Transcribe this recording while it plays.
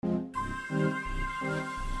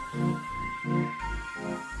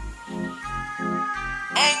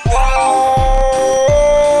Ngro.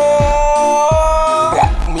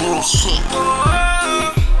 Black music.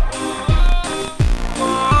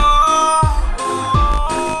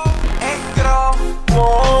 Ngro.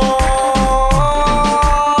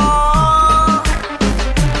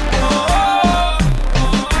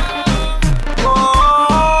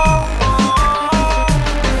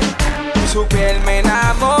 Su piel me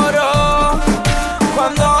enamoró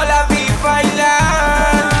cuando la vi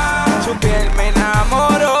bailar. Su piel me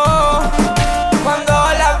enamoró cuando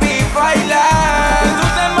la vi bailar. Tú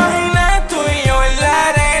te imaginas tú y yo en la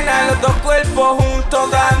arena, los dos cuerpos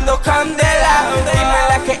juntos dando candela. Dime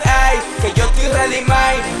la que hay, que yo estoy ready,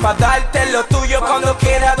 mine, pa' darte lo tuyo cuando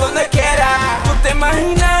quiera, donde quiera. Tú te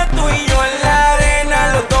imaginas tú y yo en la arena,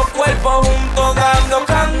 los dos cuerpos juntos dando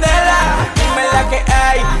candela. Dime la que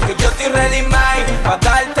hay, que yo estoy ready, mine, pa'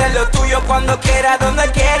 darte lo tuyo cuando quiera,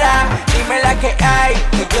 donde quiera. Dime la que hay,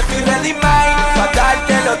 que yo estoy ready, mine, pa'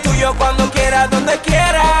 darte lo tuyo cuando quiera, donde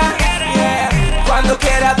quiera. Yeah. Cuando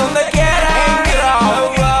quiera, donde quiera.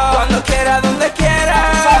 Cuando quiera, donde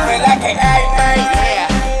quiera. Tú sabes la que hay, mine.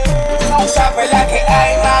 Tú sabes la que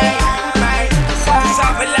hay, mine. Tú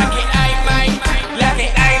sabes la que hay, mine. La que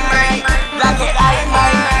hay, mine. La que hay,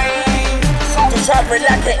 mine. Tú sabes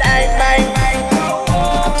la que hay, mine.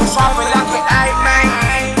 Tú sabes la que hay,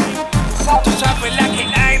 mine. Tú sabes la que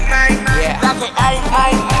hay, mine. La que hay,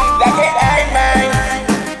 mine. La que hay, mine.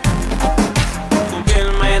 Tu piel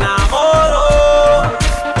me enamoró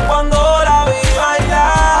cuando la vi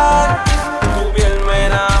bailar. Tu piel me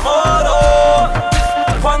enamoró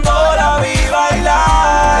cuando la vi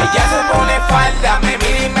bailar. Ella se pone falda, me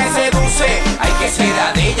mira y me seduce. Hay que ser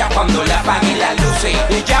de ella cuando la apaguen las luces.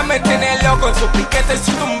 Ella me tiene loco en su piquete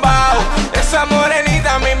su tumbao. Esa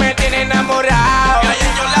morenita a mí me tiene enamorado. Y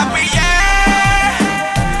ayer yo la pillé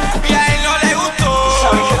y a él no le gustó.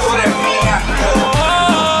 Sabes que tú eres mía.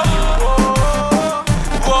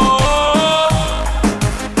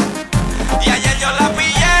 Y ayer yo la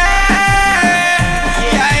pillé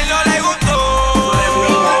y a él no le gustó. Tú eres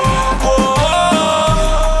mía.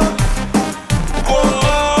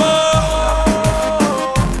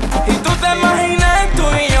 Y tú te imaginas tú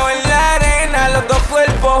y yo en la arena, los dos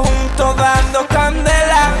cuerpos juntos dando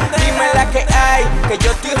candela. Dime la que hay, que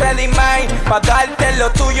yo estoy ready, mine, pa' darte lo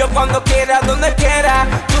tuyo cuando quiera, donde quiera.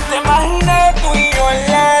 Tú te imaginas tú y yo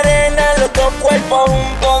en la arena, los dos cuerpos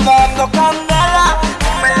juntos dando candela.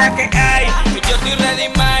 Dime la que hay, que yo estoy ready,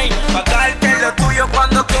 mine, pa' darte lo tuyo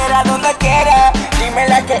cuando quiera, donde quiera. Dime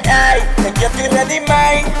la que hay, que yo estoy ready,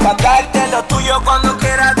 mine, pa' darte lo tuyo cuando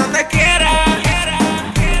quiera, donde quiera.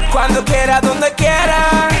 Cuando quiera, donde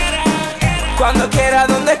quiera. Cuando quiera,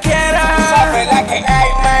 donde quiera. Tú sabes la que hay,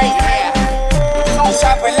 mine. Tú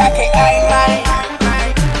sabes la que hay, mine.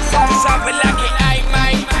 Tú sabes la que hay,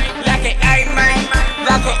 mine. La que hay, mine.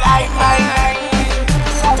 La que hay, mine.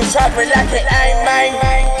 Tú sabes la que hay, mine.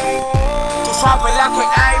 Tú sabes la que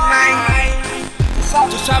hay, mine.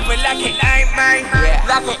 Tú sabes la que hay, mine.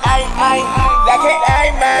 La que hay, mine. La que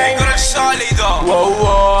hay, mine. Ngro sólido. Wow,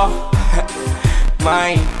 wow.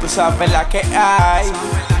 Mine, tú sabes la que hay.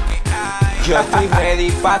 Yo estoy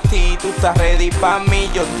ready pa' ti, tú estás ready pa' mí,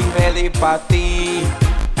 yo estoy ready pa' ti.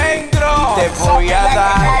 Ngro, te voy a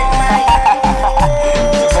dar,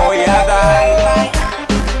 te voy a dar,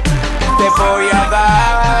 te voy a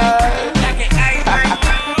dar.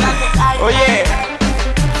 Oye,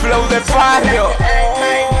 flow de barrio,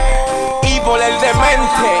 Evil el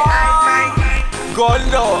demente,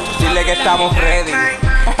 gordo, dile que estamos ready.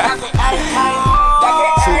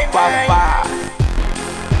 Su papá.